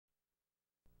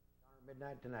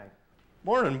Midnight tonight.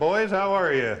 Morning, boys. How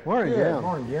are you? Morning, Jim.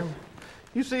 Morning, Jim.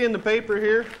 You see in the paper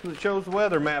here, it shows the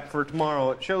weather map for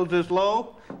tomorrow. It shows this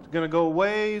low. It's going to go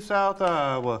way south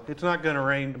Iowa. It's not going to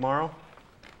rain tomorrow.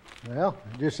 Well,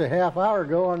 just a half hour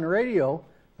ago on the radio,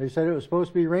 they said it was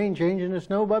supposed to be rain changing to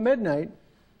snow by midnight.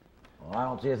 Well, I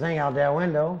don't see a thing out that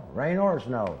window, rain or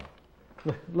snow.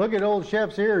 Look at old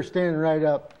Shep's ears standing right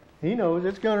up. He knows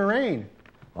it's going to rain.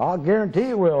 I'll guarantee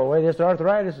you will, the way this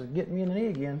arthritis is getting me in the knee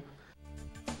again.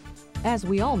 As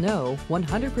we all know,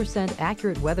 100%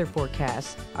 accurate weather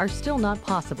forecasts are still not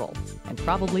possible and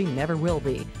probably never will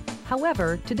be.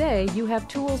 However, today you have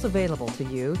tools available to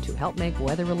you to help make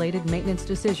weather-related maintenance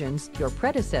decisions your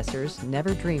predecessors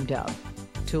never dreamed of.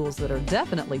 Tools that are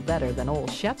definitely better than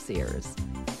old Shep's ears.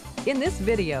 In this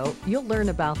video, you'll learn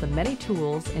about the many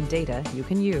tools and data you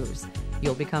can use.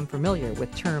 You'll become familiar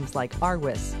with terms like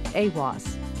RWIS,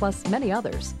 AWAS, plus many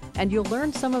others, and you'll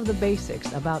learn some of the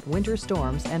basics about winter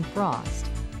storms and frost,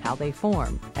 how they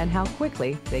form, and how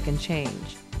quickly they can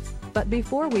change. But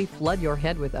before we flood your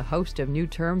head with a host of new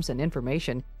terms and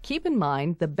information, keep in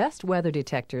mind the best weather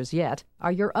detectors yet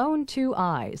are your own two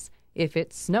eyes. If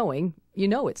it's snowing, you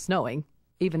know it's snowing,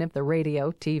 even if the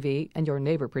radio, TV, and your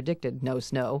neighbor predicted no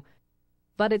snow.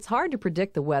 But it's hard to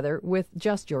predict the weather with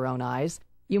just your own eyes.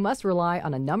 You must rely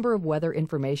on a number of weather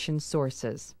information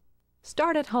sources.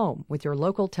 Start at home with your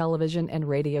local television and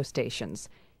radio stations.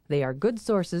 They are good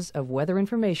sources of weather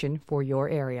information for your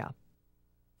area.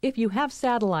 If you have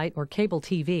satellite or cable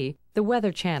TV, the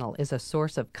Weather Channel is a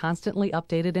source of constantly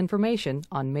updated information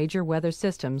on major weather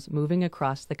systems moving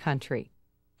across the country.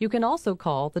 You can also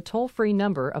call the toll-free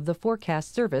number of the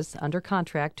Forecast Service under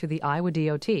contract to the Iowa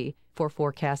DOT for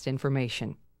forecast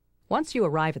information. Once you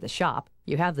arrive at the shop,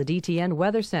 you have the DTN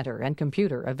Weather Center and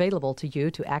computer available to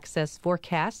you to access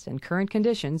forecasts and current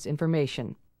conditions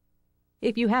information.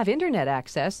 If you have internet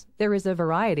access, there is a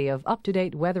variety of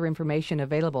up-to-date weather information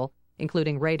available,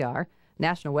 including radar,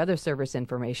 National Weather Service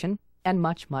information, and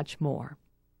much, much more.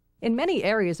 In many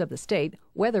areas of the state,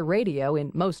 weather radio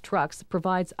in most trucks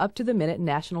provides up-to-the-minute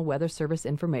National Weather Service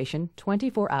information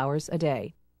 24 hours a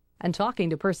day. And talking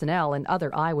to personnel in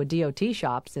other Iowa DOT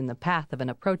shops in the path of an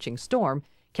approaching storm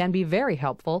can be very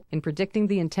helpful in predicting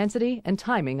the intensity and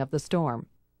timing of the storm.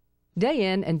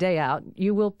 Day in and day out,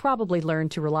 you will probably learn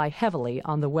to rely heavily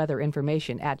on the weather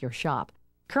information at your shop.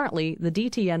 Currently, the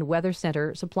DTN Weather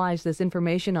Center supplies this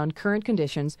information on current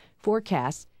conditions,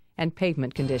 forecasts, and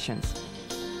pavement conditions.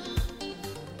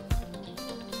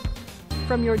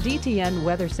 From your DTN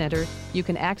Weather Center, you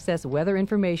can access weather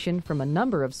information from a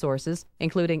number of sources,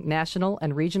 including national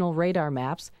and regional radar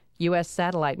maps, U.S.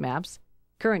 satellite maps,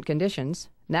 current conditions,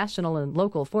 national and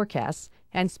local forecasts,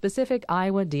 and specific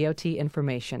Iowa DOT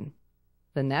information.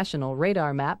 The National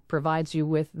Radar Map provides you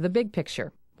with the big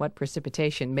picture, what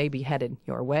precipitation may be headed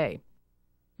your way.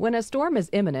 When a storm is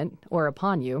imminent or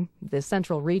upon you, the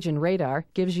Central Region Radar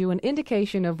gives you an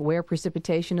indication of where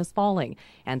precipitation is falling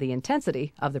and the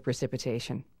intensity of the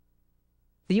precipitation.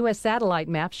 The U.S. satellite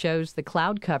map shows the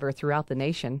cloud cover throughout the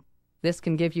nation. This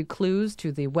can give you clues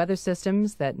to the weather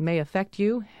systems that may affect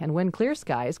you and when clear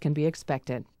skies can be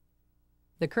expected.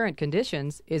 The current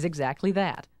conditions is exactly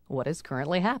that, what is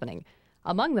currently happening.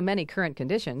 Among the many current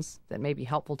conditions that may be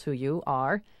helpful to you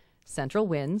are central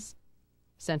winds,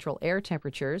 central air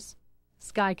temperatures,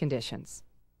 sky conditions.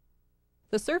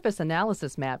 The surface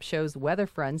analysis map shows weather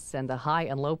fronts and the high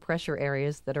and low pressure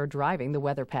areas that are driving the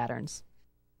weather patterns.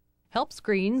 Help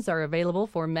screens are available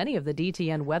for many of the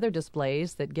DTN weather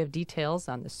displays that give details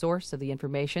on the source of the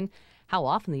information, how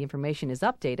often the information is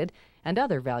updated, and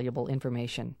other valuable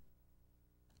information.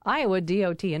 Iowa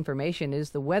DOT information is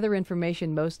the weather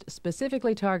information most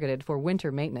specifically targeted for winter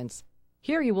maintenance.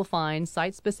 Here you will find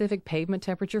site-specific pavement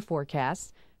temperature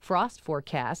forecasts, frost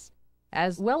forecasts,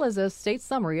 as well as a state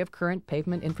summary of current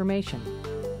pavement information.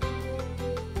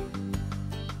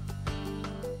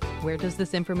 Where does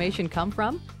this information come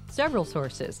from? Several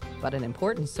sources, but an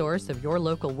important source of your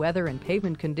local weather and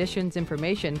pavement conditions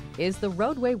information is the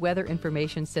Roadway Weather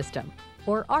Information System,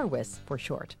 or RWIS for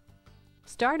short.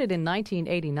 Started in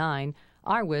 1989,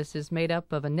 RWIS is made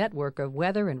up of a network of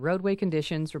weather and roadway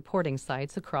conditions reporting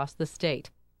sites across the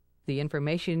state. The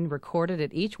information recorded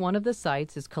at each one of the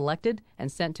sites is collected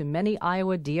and sent to many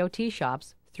Iowa DOT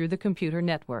shops through the computer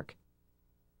network.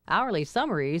 Hourly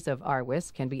summaries of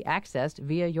RWIS can be accessed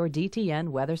via your DTN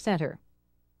Weather Center.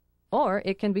 Or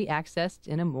it can be accessed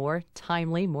in a more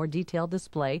timely, more detailed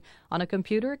display on a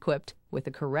computer equipped with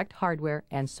the correct hardware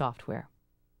and software.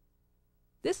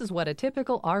 This is what a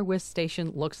typical RWIS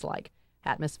station looks like.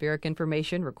 Atmospheric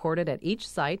information recorded at each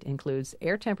site includes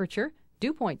air temperature,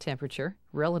 dew point temperature,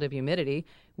 relative humidity,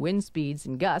 wind speeds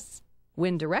and gusts,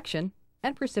 wind direction,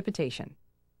 and precipitation.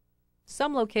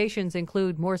 Some locations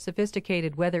include more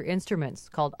sophisticated weather instruments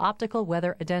called optical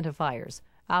weather identifiers,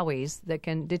 OWIs, that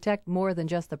can detect more than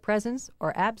just the presence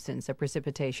or absence of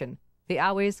precipitation. The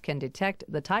OWIs can detect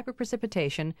the type of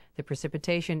precipitation, the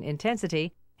precipitation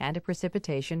intensity, and a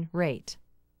precipitation rate.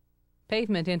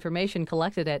 Pavement information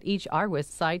collected at each RWIS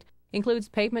site includes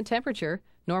pavement temperature,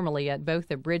 normally at both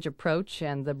the bridge approach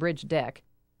and the bridge deck.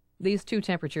 These two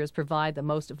temperatures provide the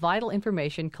most vital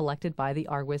information collected by the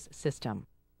RWIS system.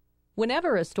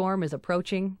 Whenever a storm is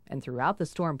approaching, and throughout the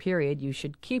storm period, you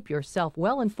should keep yourself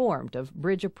well informed of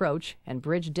bridge approach and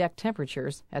bridge deck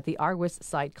temperatures at the RWIS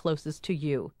site closest to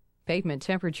you. Pavement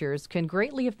temperatures can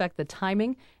greatly affect the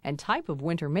timing and type of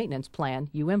winter maintenance plan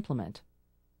you implement.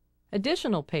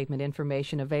 Additional pavement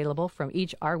information available from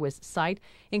each RWIS site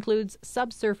includes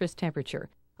subsurface temperature,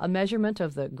 a measurement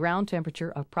of the ground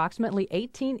temperature approximately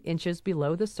 18 inches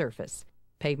below the surface.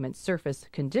 Pavement surface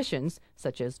conditions,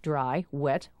 such as dry,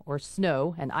 wet, or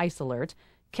snow and ice alert,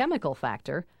 chemical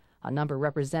factor, a number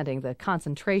representing the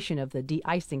concentration of the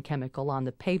de-icing chemical on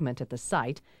the pavement at the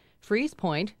site, freeze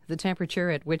point, the temperature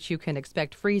at which you can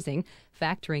expect freezing,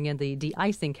 factoring in the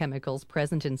de-icing chemicals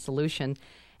present in solution,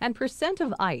 and percent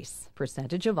of ice,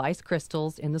 percentage of ice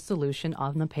crystals in the solution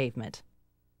on the pavement.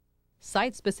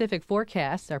 Site-specific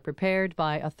forecasts are prepared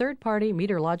by a third-party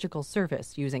meteorological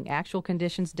service using actual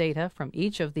conditions data from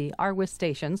each of the RWIS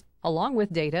stations, along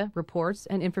with data, reports,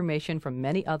 and information from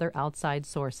many other outside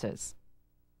sources.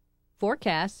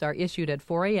 Forecasts are issued at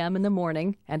 4 a.m. in the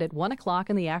morning and at 1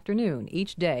 o'clock in the afternoon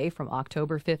each day from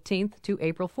October 15th to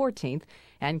April 14th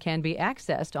and can be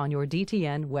accessed on your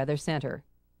DTN Weather Center.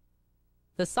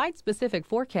 The site-specific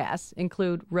forecasts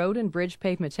include road and bridge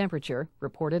pavement temperature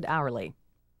reported hourly,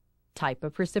 type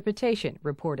of precipitation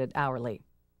reported hourly,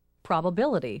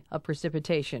 probability of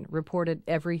precipitation reported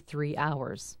every 3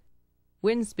 hours,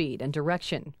 wind speed and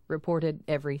direction reported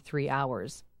every 3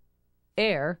 hours,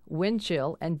 air, wind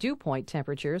chill, and dew point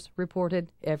temperatures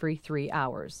reported every 3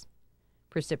 hours,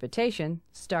 precipitation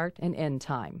start and end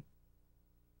time,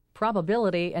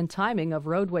 probability and timing of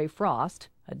roadway frost,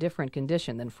 a different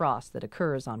condition than frost that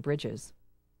occurs on bridges.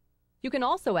 You can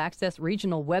also access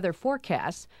regional weather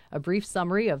forecasts, a brief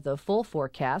summary of the full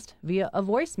forecast, via a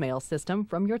voicemail system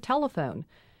from your telephone.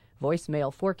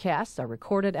 Voicemail forecasts are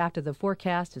recorded after the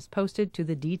forecast is posted to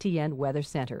the DTN Weather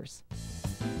Centers.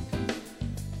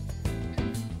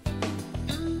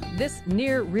 This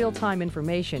near real-time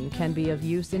information can be of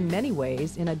use in many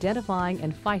ways in identifying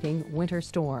and fighting winter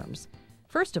storms.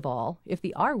 First of all, if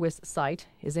the RWIS site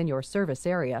is in your service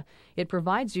area, it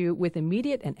provides you with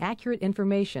immediate and accurate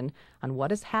information on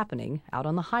what is happening out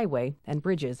on the highway and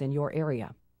bridges in your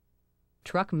area.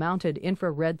 Truck-mounted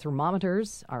infrared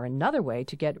thermometers are another way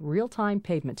to get real-time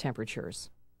pavement temperatures.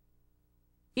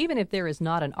 Even if there is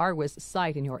not an RWIS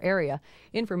site in your area,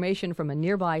 information from a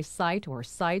nearby site or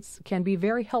sites can be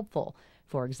very helpful.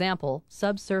 For example,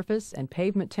 subsurface and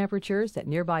pavement temperatures at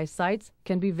nearby sites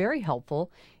can be very helpful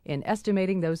in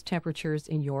estimating those temperatures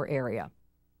in your area.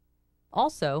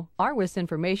 Also, RWIS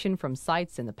information from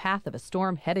sites in the path of a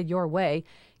storm headed your way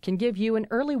can give you an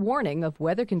early warning of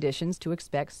weather conditions to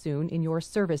expect soon in your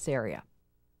service area.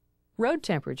 Road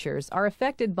temperatures are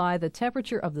affected by the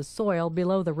temperature of the soil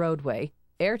below the roadway,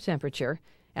 air temperature,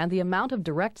 and the amount of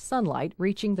direct sunlight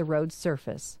reaching the road's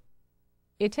surface.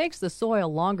 It takes the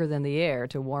soil longer than the air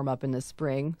to warm up in the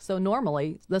spring, so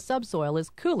normally the subsoil is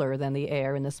cooler than the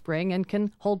air in the spring and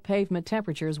can hold pavement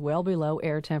temperatures well below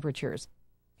air temperatures.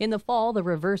 In the fall, the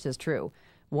reverse is true.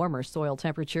 Warmer soil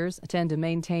temperatures tend to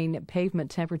maintain pavement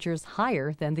temperatures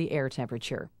higher than the air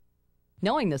temperature.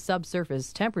 Knowing the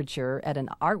subsurface temperature at an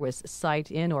RWIS site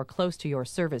in or close to your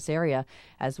service area,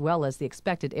 as well as the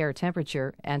expected air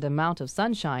temperature and amount of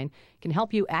sunshine, can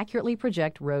help you accurately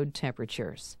project road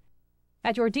temperatures.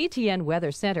 At your DTN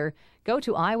Weather Center, go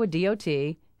to Iowa DOT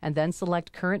and then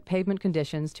select Current Pavement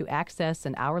Conditions to access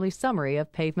an hourly summary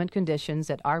of pavement conditions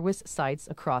at RWIS sites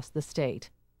across the state.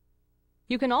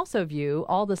 You can also view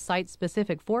all the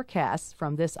site-specific forecasts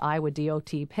from this Iowa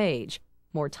DOT page.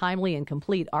 More timely and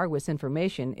complete RWIS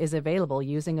information is available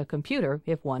using a computer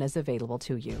if one is available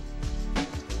to you.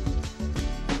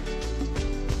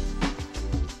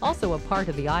 Also a part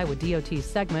of the Iowa DOT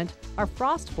segment are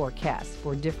frost forecasts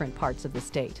for different parts of the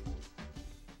state.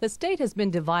 The state has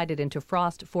been divided into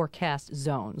frost forecast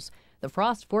zones. The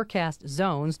frost forecast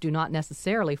zones do not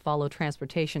necessarily follow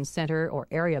transportation center or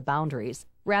area boundaries.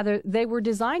 Rather, they were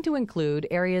designed to include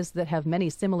areas that have many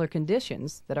similar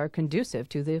conditions that are conducive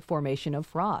to the formation of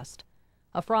frost.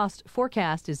 A frost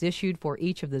forecast is issued for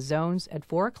each of the zones at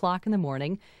 4 o'clock in the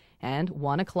morning and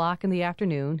 1 o'clock in the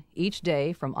afternoon each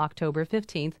day from October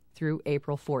 15th through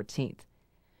April 14th.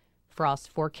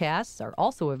 Frost forecasts are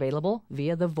also available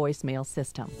via the voicemail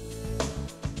system.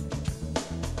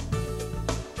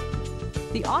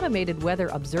 The Automated Weather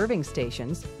Observing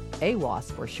Stations,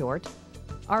 AWOS for short,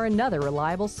 are another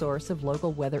reliable source of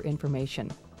local weather information.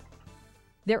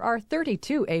 There are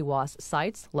 32 AWOS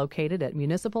sites located at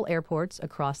municipal airports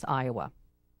across Iowa.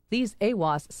 These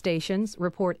AWOS stations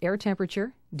report air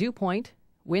temperature, dew point,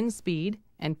 wind speed,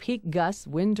 and peak gust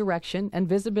wind direction and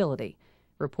visibility.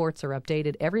 Reports are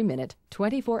updated every minute,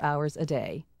 24 hours a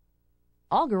day.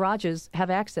 All garages have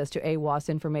access to AWOS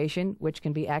information, which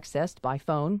can be accessed by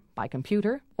phone, by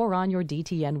computer, or on your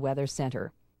DTN Weather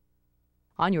Center.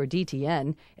 On your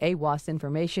DTN, AWOS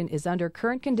information is under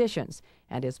current conditions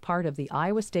and is part of the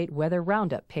Iowa State Weather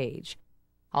Roundup page.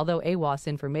 Although AWOS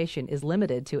information is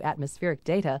limited to atmospheric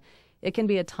data, it can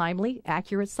be a timely,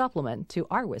 accurate supplement to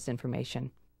ARWIS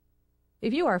information.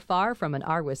 If you are far from an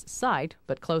ARWIS site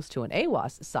but close to an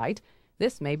AWOS site,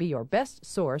 this may be your best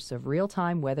source of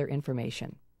real-time weather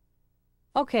information.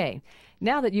 Okay,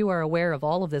 now that you are aware of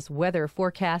all of this weather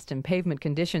forecast and pavement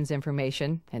conditions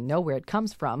information and know where it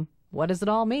comes from, what does it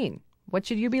all mean? What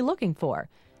should you be looking for?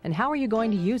 And how are you going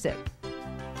to use it?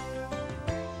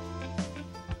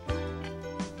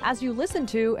 As you listen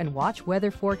to and watch weather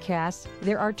forecasts,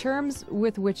 there are terms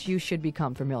with which you should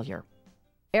become familiar.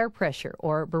 Air pressure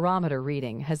or barometer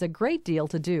reading has a great deal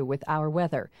to do with our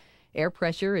weather. Air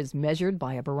pressure is measured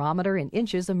by a barometer in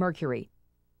inches of mercury.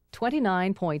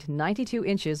 29.92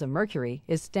 inches of mercury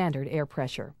is standard air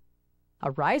pressure.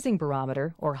 A rising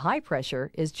barometer or high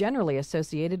pressure is generally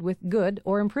associated with good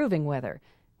or improving weather,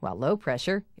 while low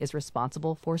pressure is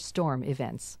responsible for storm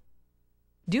events.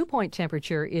 Dew point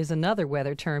temperature is another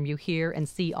weather term you hear and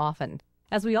see often.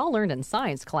 As we all learned in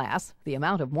science class, the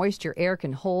amount of moisture air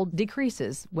can hold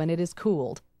decreases when it is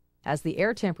cooled. As the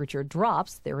air temperature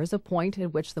drops, there is a point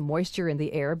at which the moisture in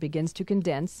the air begins to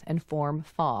condense and form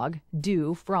fog,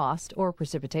 dew, frost, or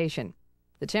precipitation.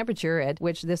 The temperature at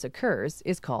which this occurs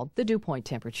is called the dew point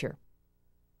temperature.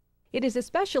 It is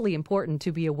especially important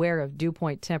to be aware of dew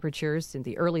point temperatures in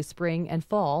the early spring and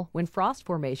fall when frost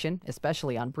formation,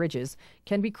 especially on bridges,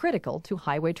 can be critical to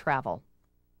highway travel.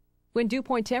 When dew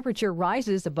point temperature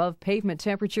rises above pavement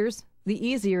temperatures, the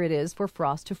easier it is for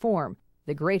frost to form.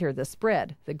 The greater the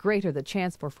spread, the greater the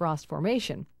chance for frost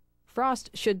formation. Frost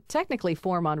should technically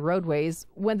form on roadways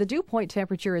when the dew point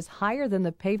temperature is higher than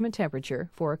the pavement temperature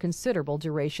for a considerable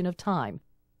duration of time,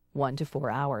 1 to 4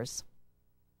 hours.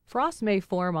 Frost may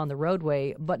form on the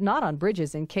roadway, but not on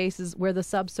bridges in cases where the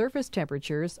subsurface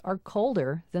temperatures are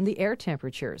colder than the air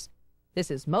temperatures.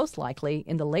 This is most likely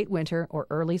in the late winter or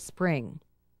early spring.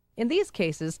 In these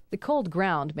cases, the cold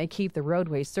ground may keep the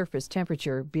roadway surface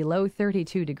temperature below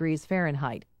 32 degrees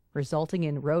Fahrenheit, resulting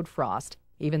in road frost,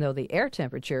 even though the air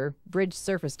temperature, bridge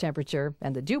surface temperature,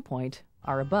 and the dew point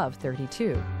are above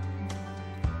 32.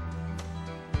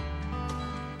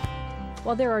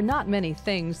 While there are not many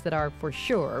things that are for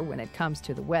sure when it comes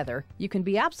to the weather, you can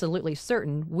be absolutely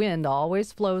certain wind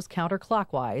always flows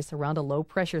counterclockwise around a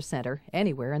low-pressure center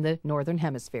anywhere in the northern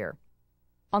hemisphere.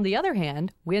 On the other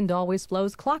hand, wind always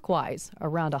flows clockwise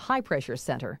around a high-pressure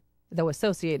center. Though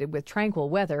associated with tranquil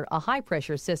weather, a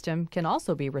high-pressure system can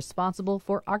also be responsible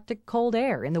for Arctic cold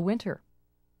air in the winter.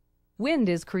 Wind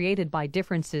is created by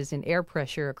differences in air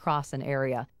pressure across an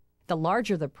area. The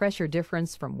larger the pressure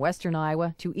difference from western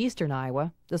Iowa to eastern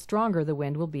Iowa, the stronger the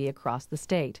wind will be across the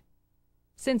state.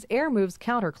 Since air moves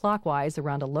counterclockwise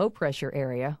around a low-pressure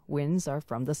area, winds are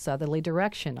from the southerly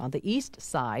direction on the east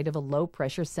side of a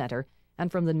low-pressure center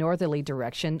and from the northerly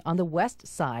direction on the west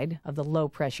side of the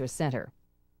low-pressure center.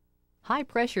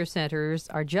 High-pressure centers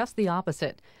are just the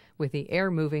opposite. With the air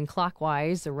moving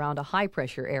clockwise around a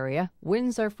high-pressure area,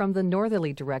 winds are from the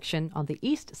northerly direction on the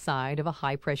east side of a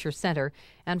high-pressure center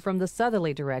and from the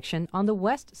southerly direction on the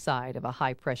west side of a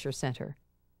high-pressure center.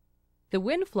 The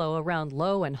wind flow around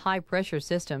low and high-pressure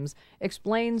systems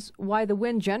explains why the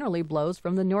wind generally blows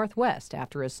from the northwest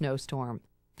after a snowstorm.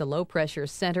 The low-pressure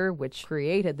center which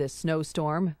created this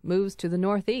snowstorm moves to the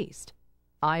northeast.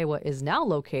 Iowa is now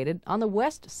located on the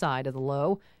west side of the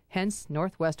low, hence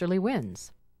northwesterly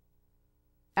winds.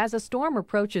 As a storm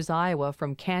approaches Iowa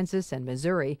from Kansas and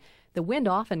Missouri, the wind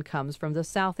often comes from the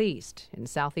southeast in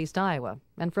southeast Iowa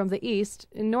and from the east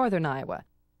in northern Iowa.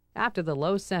 After the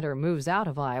low center moves out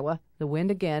of Iowa, the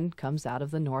wind again comes out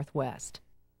of the northwest.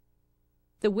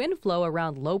 The wind flow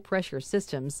around low-pressure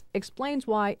systems explains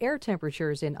why air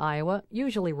temperatures in Iowa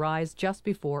usually rise just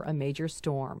before a major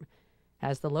storm.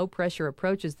 As the low pressure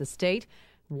approaches the state,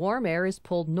 warm air is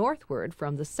pulled northward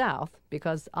from the south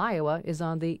because Iowa is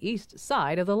on the east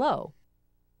side of the low.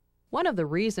 One of the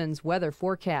reasons weather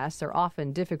forecasts are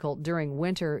often difficult during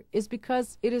winter is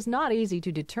because it is not easy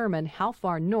to determine how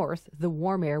far north the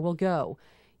warm air will go.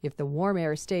 If the warm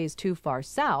air stays too far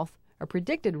south, a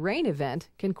predicted rain event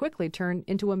can quickly turn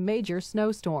into a major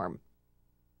snowstorm.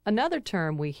 Another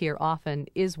term we hear often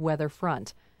is weather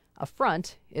front. A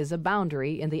front is a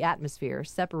boundary in the atmosphere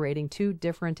separating two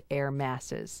different air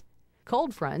masses.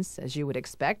 Cold fronts, as you would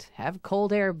expect, have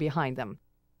cold air behind them.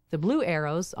 The blue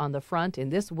arrows on the front in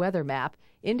this weather map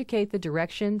indicate the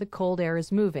direction the cold air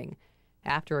is moving.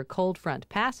 After a cold front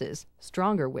passes,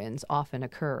 stronger winds often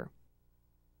occur.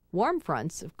 Warm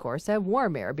fronts, of course, have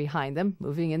warm air behind them,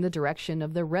 moving in the direction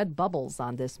of the red bubbles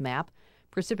on this map.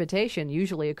 Precipitation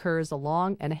usually occurs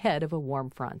along and ahead of a warm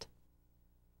front.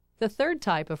 The third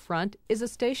type of front is a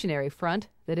stationary front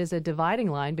that is a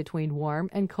dividing line between warm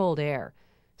and cold air.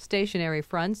 Stationary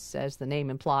fronts, as the name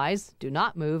implies, do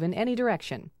not move in any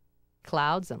direction.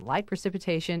 Clouds and light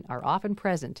precipitation are often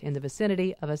present in the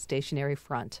vicinity of a stationary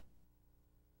front.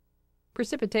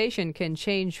 Precipitation can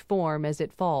change form as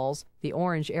it falls. The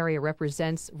orange area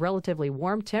represents relatively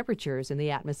warm temperatures in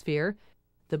the atmosphere.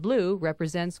 The blue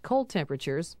represents cold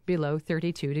temperatures below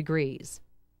 32 degrees.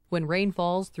 When rain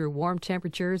falls through warm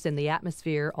temperatures in the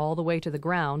atmosphere all the way to the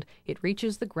ground, it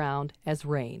reaches the ground as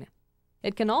rain.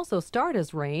 It can also start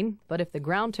as rain, but if the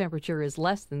ground temperature is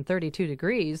less than 32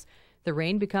 degrees, the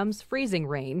rain becomes freezing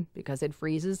rain because it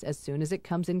freezes as soon as it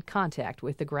comes in contact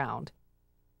with the ground.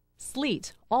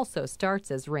 Sleet also starts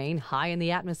as rain high in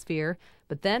the atmosphere,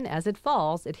 but then as it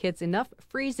falls, it hits enough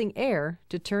freezing air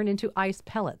to turn into ice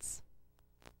pellets.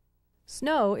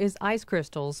 Snow is ice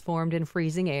crystals formed in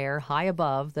freezing air high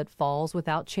above that falls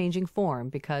without changing form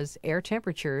because air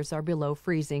temperatures are below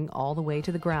freezing all the way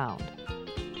to the ground.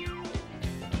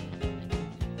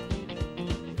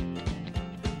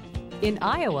 In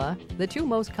Iowa, the two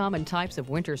most common types of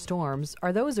winter storms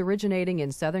are those originating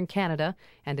in southern Canada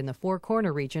and in the Four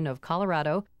Corner region of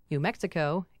Colorado, New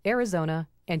Mexico, Arizona,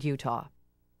 and Utah.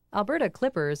 Alberta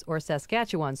clippers, or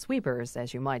Saskatchewan sweepers,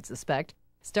 as you might suspect,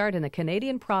 start in the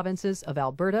Canadian provinces of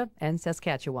Alberta and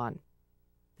Saskatchewan.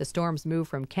 The storms move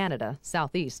from Canada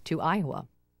southeast to Iowa.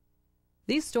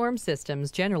 These storm systems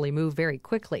generally move very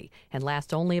quickly and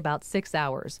last only about 6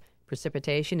 hours.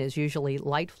 Precipitation is usually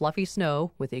light, fluffy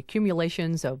snow with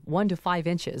accumulations of 1 to 5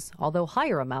 inches, although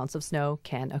higher amounts of snow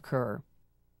can occur.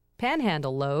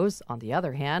 Panhandle lows, on the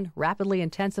other hand, rapidly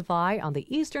intensify on the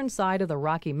eastern side of the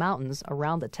Rocky Mountains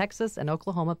around the Texas and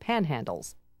Oklahoma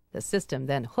panhandles. The system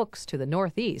then hooks to the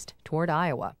northeast toward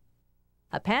Iowa.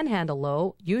 A panhandle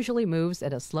low usually moves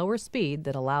at a slower speed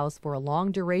that allows for a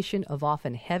long duration of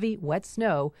often heavy, wet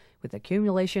snow with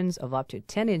accumulations of up to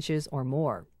 10 inches or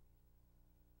more.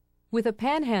 With a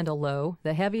panhandle low,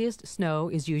 the heaviest snow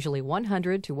is usually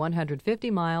 100 to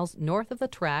 150 miles north of the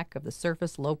track of the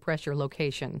surface low-pressure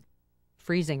location.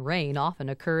 Freezing rain often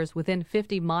occurs within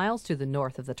 50 miles to the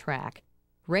north of the track.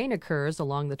 Rain occurs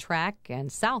along the track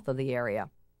and south of the area.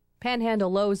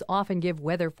 Panhandle lows often give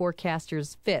weather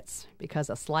forecasters fits because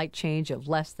a slight change of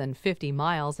less than 50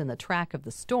 miles in the track of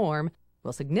the storm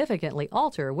will significantly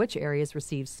alter which areas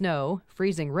receive snow,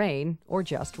 freezing rain, or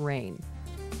just rain.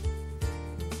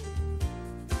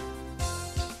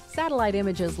 Satellite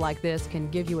images like this can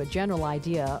give you a general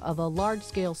idea of a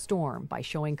large-scale storm by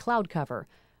showing cloud cover.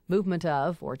 Movement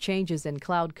of or changes in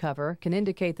cloud cover can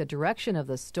indicate the direction of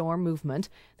the storm movement,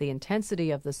 the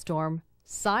intensity of the storm,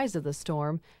 size of the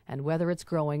storm, and whether it's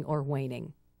growing or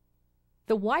waning.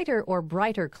 The whiter or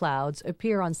brighter clouds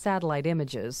appear on satellite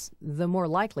images, the more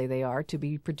likely they are to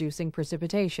be producing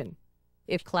precipitation.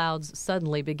 If clouds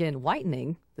suddenly begin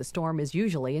whitening, the storm is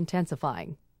usually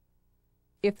intensifying.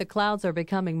 If the clouds are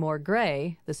becoming more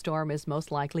gray, the storm is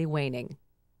most likely waning.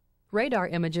 Radar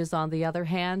images, on the other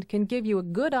hand, can give you a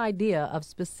good idea of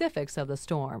specifics of the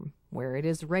storm, where it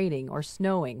is raining or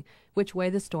snowing, which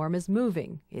way the storm is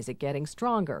moving, is it getting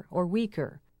stronger or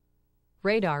weaker.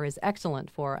 Radar is excellent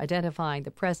for identifying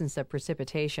the presence of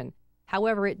precipitation.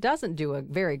 However, it doesn't do a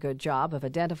very good job of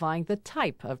identifying the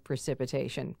type of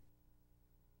precipitation.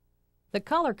 The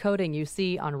color coding you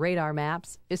see on radar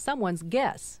maps is someone's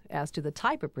guess as to the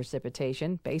type of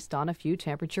precipitation based on a few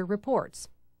temperature reports.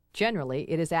 Generally,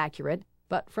 it is accurate,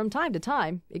 but from time to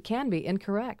time, it can be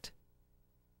incorrect.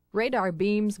 Radar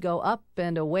beams go up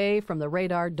and away from the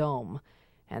radar dome,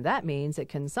 and that means it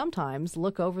can sometimes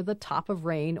look over the top of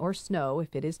rain or snow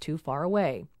if it is too far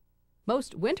away.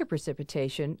 Most winter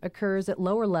precipitation occurs at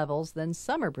lower levels than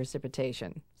summer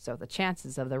precipitation, so the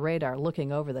chances of the radar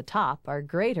looking over the top are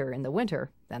greater in the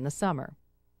winter than the summer.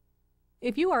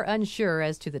 If you are unsure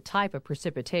as to the type of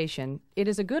precipitation, it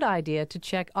is a good idea to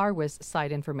check ARWIS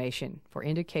site information for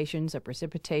indications of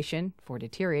precipitation for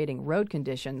deteriorating road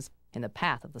conditions in the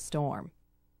path of the storm.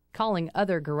 Calling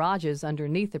other garages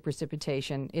underneath the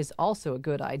precipitation is also a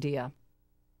good idea.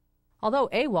 Although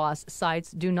AWAS sites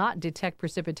do not detect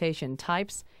precipitation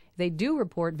types, they do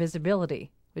report visibility,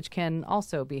 which can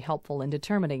also be helpful in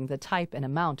determining the type and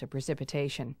amount of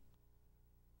precipitation.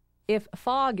 If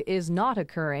fog is not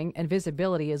occurring and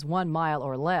visibility is 1 mile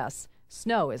or less,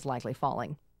 snow is likely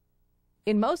falling.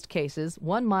 In most cases,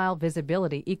 1 mile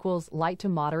visibility equals light to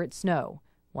moderate snow,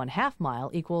 1/2 mile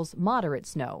equals moderate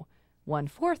snow,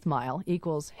 1/4 mile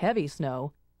equals heavy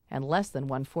snow, and less than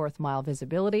 1/4 mile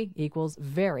visibility equals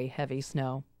very heavy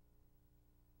snow.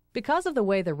 Because of the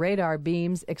way the radar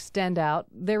beams extend out,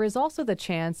 there is also the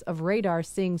chance of radar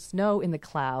seeing snow in the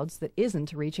clouds that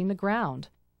isn't reaching the ground.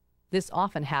 This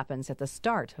often happens at the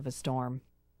start of a storm.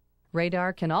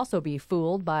 Radar can also be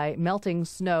fooled by melting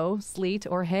snow, sleet,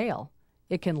 or hail.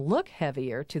 It can look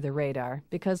heavier to the radar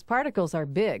because particles are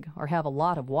big or have a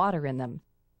lot of water in them.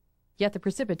 Yet the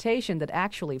precipitation that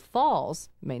actually falls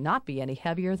may not be any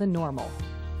heavier than normal.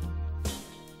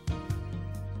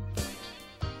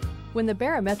 When the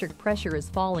barometric pressure is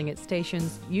falling at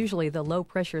stations, usually the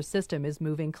low-pressure system is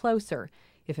moving closer.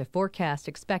 If a forecast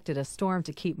expected a storm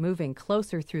to keep moving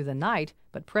closer through the night,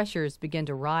 but pressures begin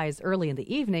to rise early in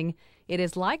the evening, it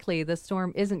is likely the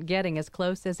storm isn't getting as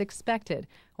close as expected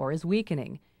or is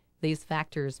weakening. These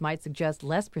factors might suggest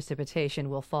less precipitation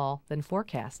will fall than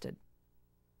forecasted.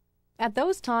 At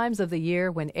those times of the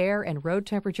year when air and road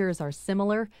temperatures are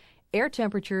similar, air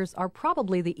temperatures are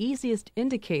probably the easiest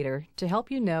indicator to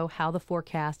help you know how the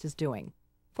forecast is doing.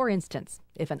 For instance,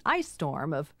 if an ice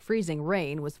storm of freezing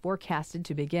rain was forecasted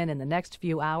to begin in the next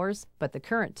few hours, but the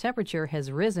current temperature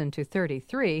has risen to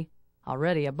 33,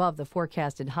 already above the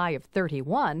forecasted high of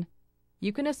 31,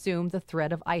 you can assume the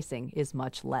threat of icing is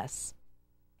much less.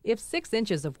 If 6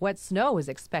 inches of wet snow is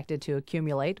expected to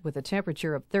accumulate with a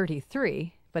temperature of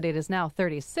 33, but it is now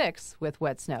 36 with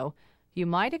wet snow, you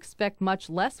might expect much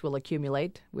less will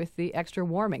accumulate with the extra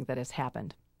warming that has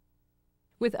happened.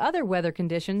 With other weather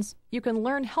conditions, you can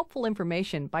learn helpful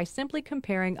information by simply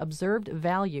comparing observed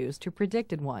values to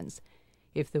predicted ones.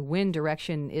 If the wind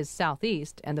direction is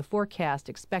southeast and the forecast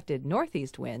expected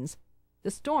northeast winds,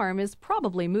 the storm is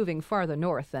probably moving farther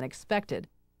north than expected,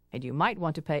 and you might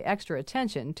want to pay extra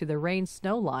attention to the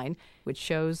rain-snow line, which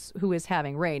shows who is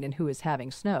having rain and who is having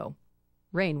snow.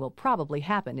 Rain will probably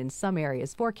happen in some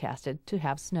areas forecasted to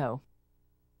have snow.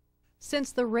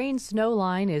 Since the rain-snow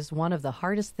line is one of the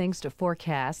hardest things to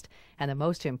forecast and the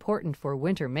most important for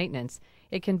winter maintenance,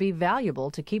 it can be valuable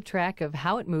to keep track of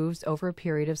how it moves over a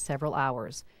period of several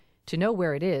hours. To know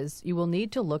where it is, you will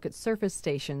need to look at surface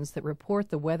stations that report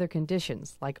the weather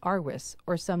conditions, like ARWIS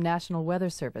or some National Weather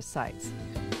Service sites.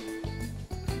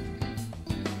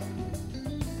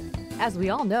 As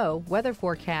we all know, weather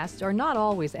forecasts are not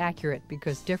always accurate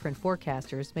because different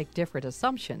forecasters make different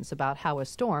assumptions about how a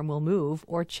storm will move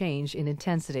or change in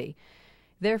intensity.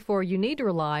 Therefore, you need to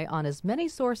rely on as many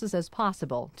sources as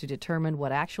possible to determine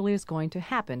what actually is going to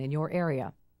happen in your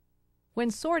area.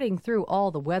 When sorting through all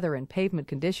the weather and pavement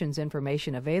conditions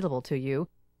information available to you,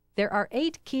 there are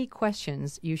 8 key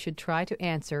questions you should try to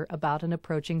answer about an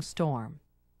approaching storm.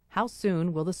 How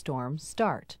soon will the storm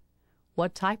start?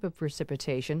 What type of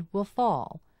precipitation will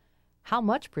fall? How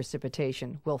much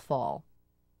precipitation will fall?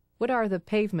 What are the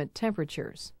pavement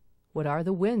temperatures? What are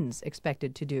the winds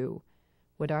expected to do?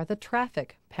 What are the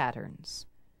traffic patterns?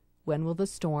 When will the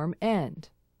storm end?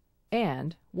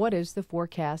 And what is the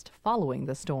forecast following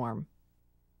the storm?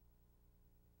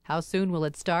 How soon will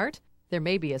it start? There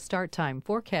may be a start time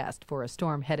forecast for a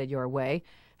storm headed your way.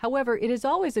 However, it is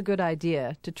always a good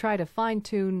idea to try to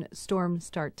fine-tune storm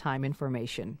start time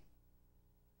information.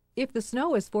 If the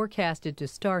snow is forecasted to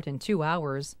start in 2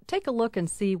 hours, take a look and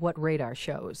see what radar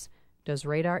shows. Does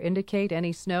radar indicate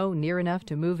any snow near enough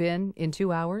to move in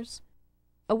 2 hours?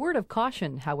 A word of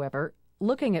caution, however,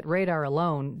 looking at radar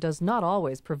alone does not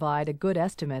always provide a good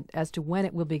estimate as to when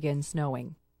it will begin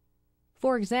snowing.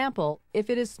 For example, if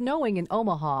it is snowing in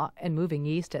Omaha and moving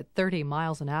east at 30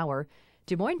 miles an hour,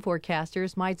 Des Moines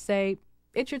forecasters might say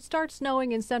it should start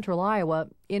snowing in central Iowa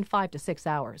in 5 to 6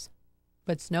 hours.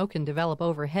 But snow can develop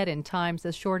overhead in times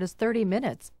as short as 30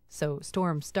 minutes, so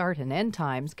storm start and end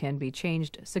times can be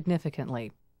changed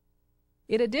significantly.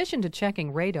 In addition to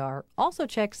checking radar, also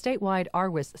check statewide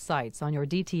ARWIS sites on your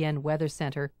DTN Weather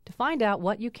Center to find out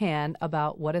what you can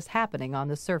about what is happening on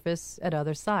the surface at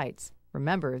other sites.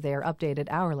 Remember, they are updated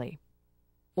hourly.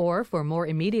 Or, for more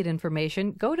immediate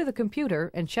information, go to the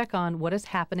computer and check on what is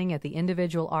happening at the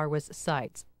individual ARWIS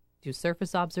sites. Do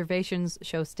surface observations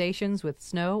show stations with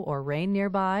snow or rain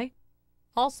nearby?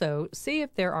 Also, see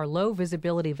if there are low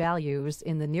visibility values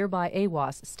in the nearby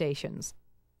AWAS stations.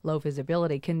 Low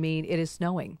visibility can mean it is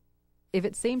snowing. If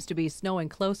it seems to be snowing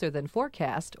closer than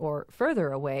forecast or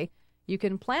further away, you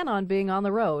can plan on being on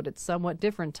the road at somewhat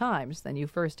different times than you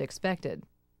first expected.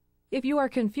 If you are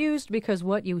confused because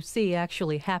what you see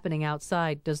actually happening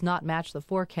outside does not match the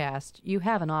forecast, you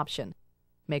have an option.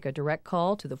 Make a direct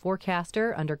call to the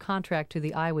forecaster under contract to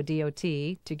the Iowa DOT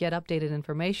to get updated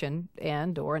information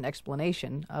and/or an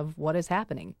explanation of what is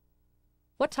happening.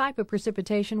 What type of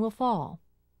precipitation will fall?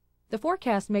 The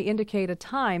forecast may indicate a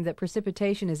time that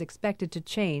precipitation is expected to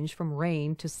change from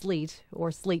rain to sleet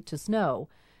or sleet to snow.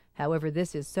 However,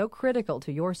 this is so critical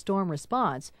to your storm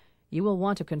response, you will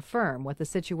want to confirm what the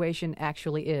situation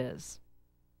actually is.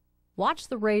 Watch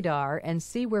the radar and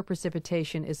see where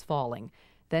precipitation is falling.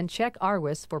 Then check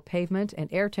ARWIS for pavement and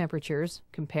air temperatures,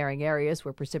 comparing areas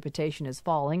where precipitation is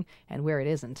falling and where it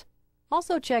isn't.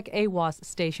 Also check AWAS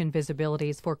station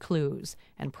visibilities for clues,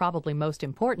 and probably most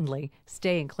importantly,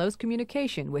 stay in close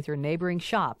communication with your neighboring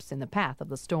shops in the path of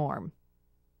the storm.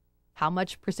 How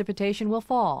much precipitation will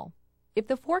fall? If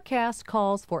the forecast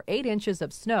calls for 8 inches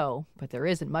of snow, but there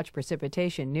isn't much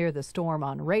precipitation near the storm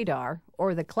on radar,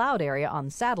 or the cloud area on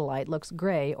satellite looks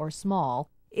gray or small,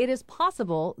 it is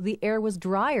possible the air was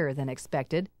drier than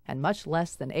expected, and much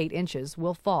less than 8 inches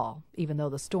will fall, even though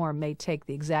the storm may take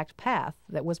the exact path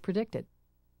that was predicted.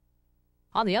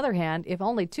 On the other hand, if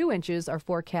only 2 inches are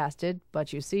forecasted,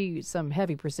 but you see some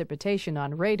heavy precipitation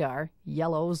on radar,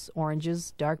 yellows,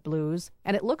 oranges, dark blues,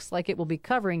 and it looks like it will be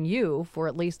covering you for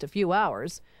at least a few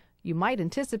hours, you might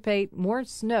anticipate more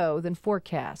snow than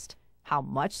forecast. How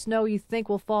much snow you think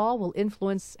will fall will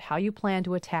influence how you plan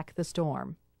to attack the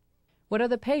storm. What are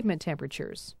the pavement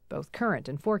temperatures, both current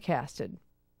and forecasted?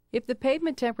 If the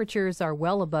pavement temperatures are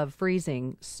well above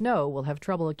freezing, snow will have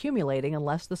trouble accumulating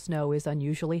unless the snow is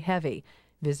unusually heavy,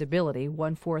 visibility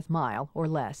 1/4 mile or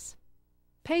less.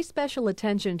 Pay special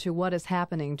attention to what is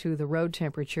happening to the road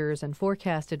temperatures and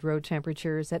forecasted road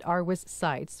temperatures at ARWIS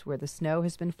sites where the snow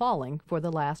has been falling for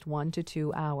the last 1 to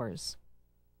 2 hours.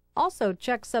 Also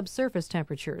check subsurface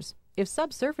temperatures. If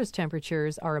subsurface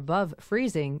temperatures are above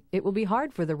freezing, it will be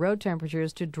hard for the road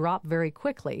temperatures to drop very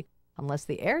quickly unless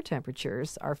the air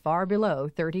temperatures are far below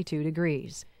 32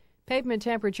 degrees. Pavement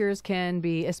temperatures can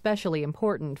be especially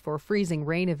important for freezing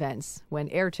rain events when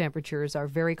air temperatures are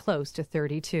very close to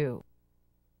 32.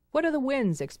 What are the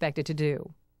winds expected to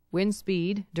do? Wind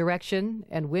speed, direction,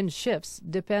 and wind shifts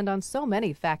depend on so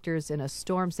many factors in a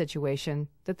storm situation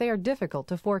that they are difficult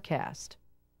to forecast.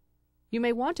 You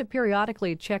may want to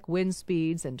periodically check wind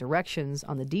speeds and directions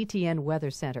on the DTN Weather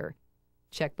Center.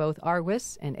 Check both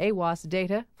ARWIS and AWAS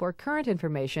data for current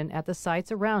information at the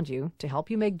sites around you to help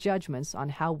you make judgments on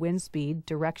how wind speed,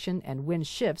 direction, and wind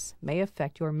shifts may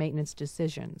affect your maintenance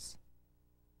decisions.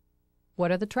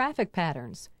 What are the traffic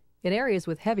patterns? In areas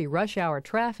with heavy rush hour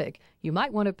traffic, you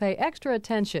might want to pay extra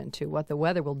attention to what the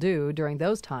weather will do during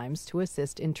those times to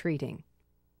assist in treating.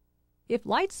 If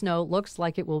light snow looks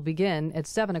like it will begin at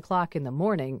 7 o'clock in the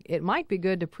morning, it might be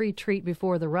good to pre-treat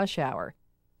before the rush hour.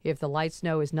 If the light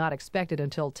snow is not expected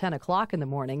until 10 o'clock in the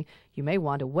morning, you may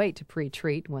want to wait to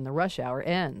pre-treat when the rush hour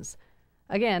ends.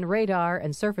 Again, radar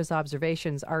and surface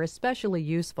observations are especially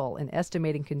useful in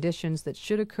estimating conditions that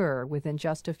should occur within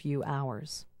just a few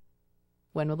hours.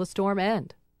 When will the storm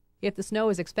end? If the snow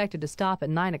is expected to stop at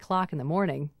 9 o'clock in the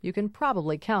morning, you can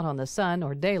probably count on the sun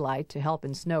or daylight to help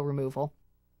in snow removal.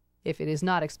 If it is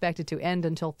not expected to end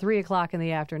until 3 o'clock in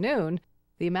the afternoon,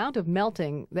 the amount of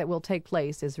melting that will take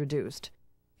place is reduced.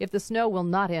 If the snow will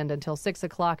not end until 6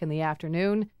 o'clock in the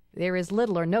afternoon, there is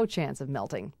little or no chance of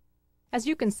melting. As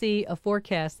you can see, a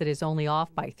forecast that is only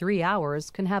off by 3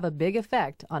 hours can have a big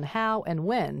effect on how and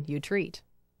when you treat.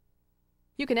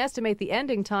 You can estimate the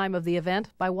ending time of the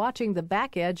event by watching the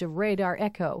back edge of radar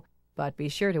echo, but be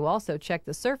sure to also check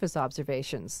the surface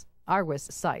observations,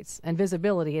 ARWIS sites, and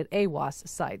visibility at AWAS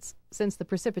sites, since the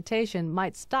precipitation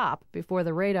might stop before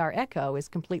the radar echo is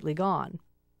completely gone.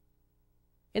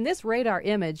 In this radar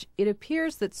image, it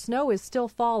appears that snow is still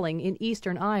falling in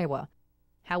eastern Iowa.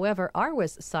 However,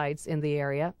 ARWIS sites in the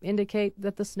area indicate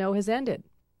that the snow has ended.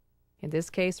 In this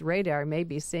case, radar may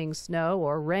be seeing snow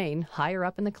or rain higher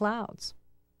up in the clouds.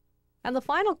 And the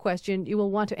final question you will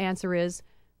want to answer is,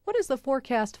 what is the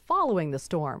forecast following the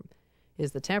storm?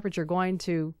 Is the temperature going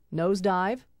to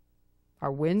nosedive?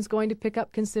 Are winds going to pick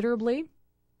up considerably?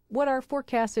 What are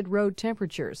forecasted road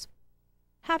temperatures?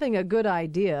 Having a good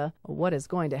idea of what is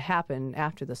going to happen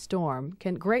after the storm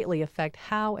can greatly affect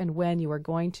how and when you are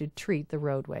going to treat the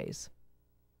roadways.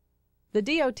 The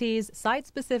DOT's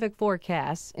site-specific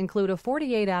forecasts include a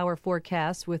 48-hour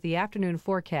forecast with the afternoon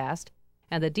forecast,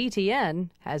 and the DTN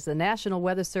has the National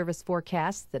Weather Service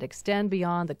forecasts that extend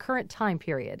beyond the current time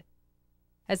period.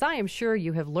 As I am sure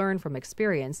you have learned from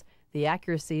experience, the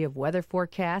accuracy of weather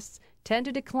forecasts tend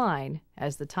to decline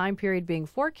as the time period being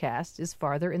forecast is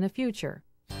farther in the future.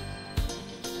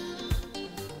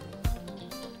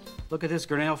 Look at this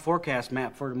Grinnell forecast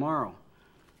map for tomorrow.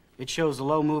 It shows the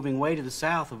low moving way to the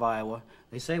south of Iowa.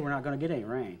 They say we're not going to get any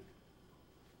rain.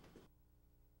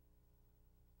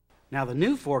 Now the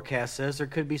new forecast says there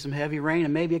could be some heavy rain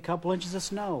and maybe a couple inches of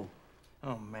snow.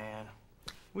 Oh man,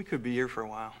 we could be here for a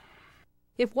while.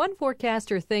 If one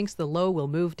forecaster thinks the low will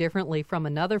move differently from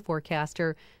another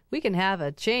forecaster, we can have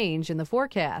a change in the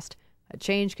forecast. A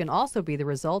change can also be the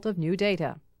result of new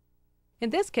data. In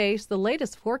this case, the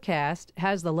latest forecast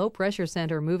has the low pressure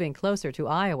center moving closer to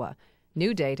Iowa.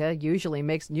 New data usually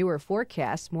makes newer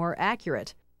forecasts more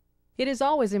accurate. It is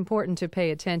always important to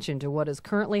pay attention to what is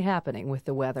currently happening with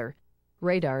the weather.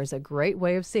 Radar is a great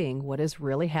way of seeing what is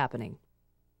really happening.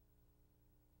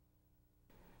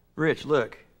 Rich,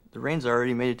 look, the rain's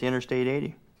already made it to Interstate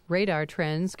 80. Radar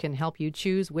trends can help you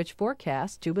choose which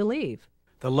forecast to believe.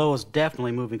 The low is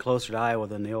definitely moving closer to Iowa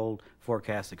than the old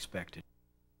forecast expected.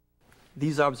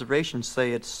 These observations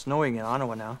say it's snowing in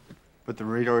Ottawa now. But the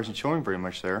radar isn't showing very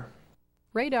much there.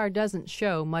 Radar doesn't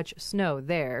show much snow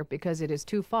there because it is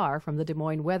too far from the Des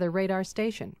Moines Weather Radar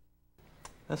Station.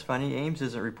 That's funny, Ames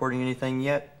isn't reporting anything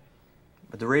yet,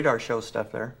 but the radar shows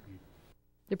stuff there.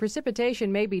 The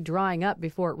precipitation may be drying up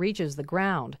before it reaches the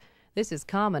ground. This is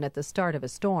common at the start of a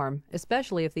storm,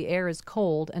 especially if the air is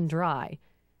cold and dry.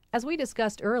 As we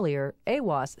discussed earlier,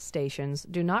 AWOS stations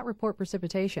do not report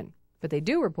precipitation, but they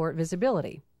do report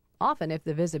visibility. Often, if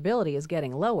the visibility is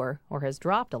getting lower or has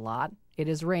dropped a lot, it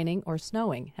is raining or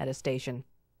snowing at a station.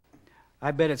 I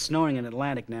bet it's snowing in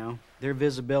Atlantic now. Their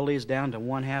visibility is down to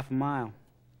 1/2 a mile.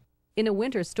 In a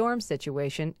winter storm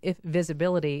situation, if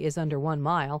visibility is under 1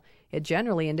 mile, it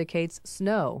generally indicates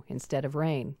snow instead of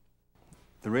rain.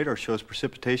 The radar shows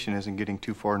precipitation isn't getting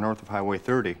too far north of Highway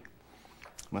 30.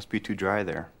 Must be too dry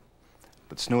there.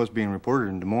 But snow is being reported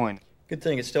in Des Moines. Good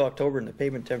thing it's still October and the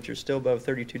pavement temperature is still above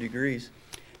 32 degrees.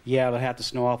 Yeah, it'll have to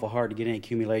snow awful hard to get any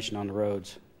accumulation on the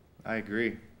roads. I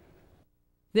agree.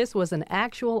 This was an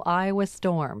actual Iowa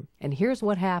storm, and here's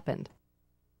what happened.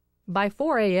 By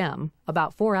 4 a.m.,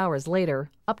 about 4 hours later,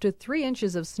 up to 3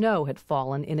 inches of snow had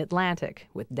fallen in Atlantic,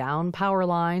 with downed power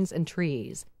lines and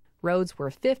trees. Roads were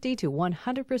 50 to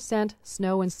 100%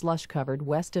 snow and slush covered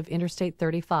west of Interstate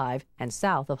 35 and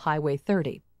south of Highway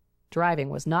 30.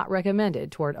 Driving was not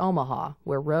recommended toward Omaha,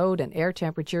 where road and air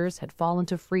temperatures had fallen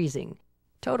to freezing.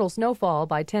 Total snowfall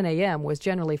by 10 a.m. was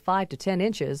generally 5 to 10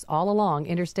 inches all along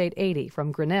Interstate 80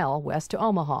 from Grinnell west to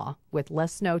Omaha, with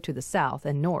less snow to the south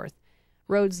and north.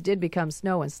 Roads did become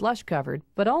snow and slush covered,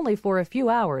 but only for a few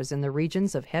hours in the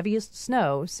regions of heaviest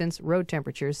snow since road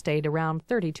temperatures stayed around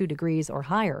 32 degrees or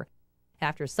higher.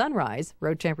 After sunrise,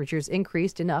 road temperatures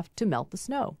increased enough to melt the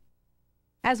snow.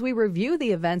 As we review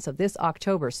the events of this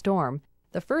October storm,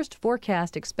 the first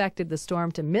forecast expected the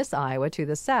storm to miss Iowa to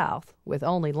the south, with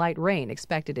only light rain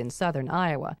expected in southern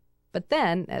Iowa. But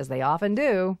then, as they often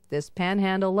do, this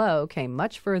panhandle low came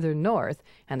much further north,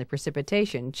 and the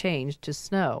precipitation changed to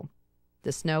snow.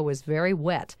 The snow was very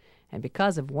wet, and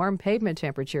because of warm pavement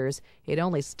temperatures, it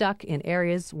only stuck in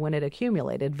areas when it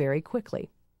accumulated very quickly.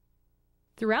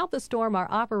 Throughout the storm, our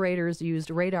operators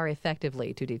used radar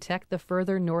effectively to detect the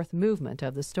further north movement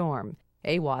of the storm.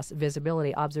 AWOS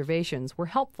visibility observations were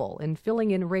helpful in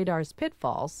filling in radar's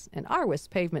pitfalls, and ARWIS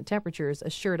pavement temperatures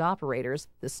assured operators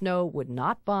the snow would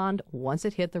not bond once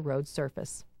it hit the road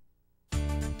surface.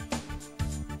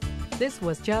 This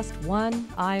was just one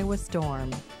Iowa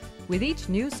storm. With each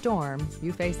new storm,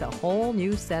 you face a whole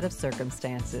new set of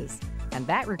circumstances, and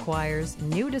that requires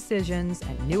new decisions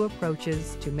and new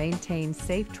approaches to maintain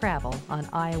safe travel on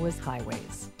Iowa's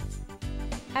highways.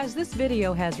 As this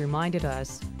video has reminded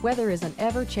us, weather is an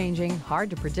ever-changing,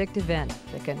 hard-to-predict event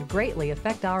that can greatly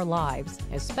affect our lives,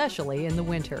 especially in the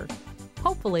winter.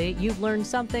 Hopefully, you've learned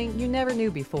something you never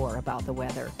knew before about the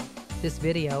weather. This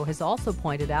video has also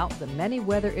pointed out the many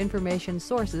weather information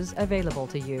sources available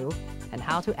to you and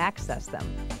how to access them.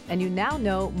 And you now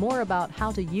know more about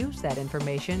how to use that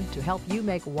information to help you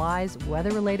make wise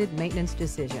weather-related maintenance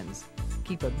decisions.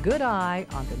 Keep a good eye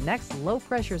on the next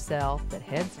low-pressure cell that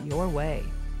heads your way.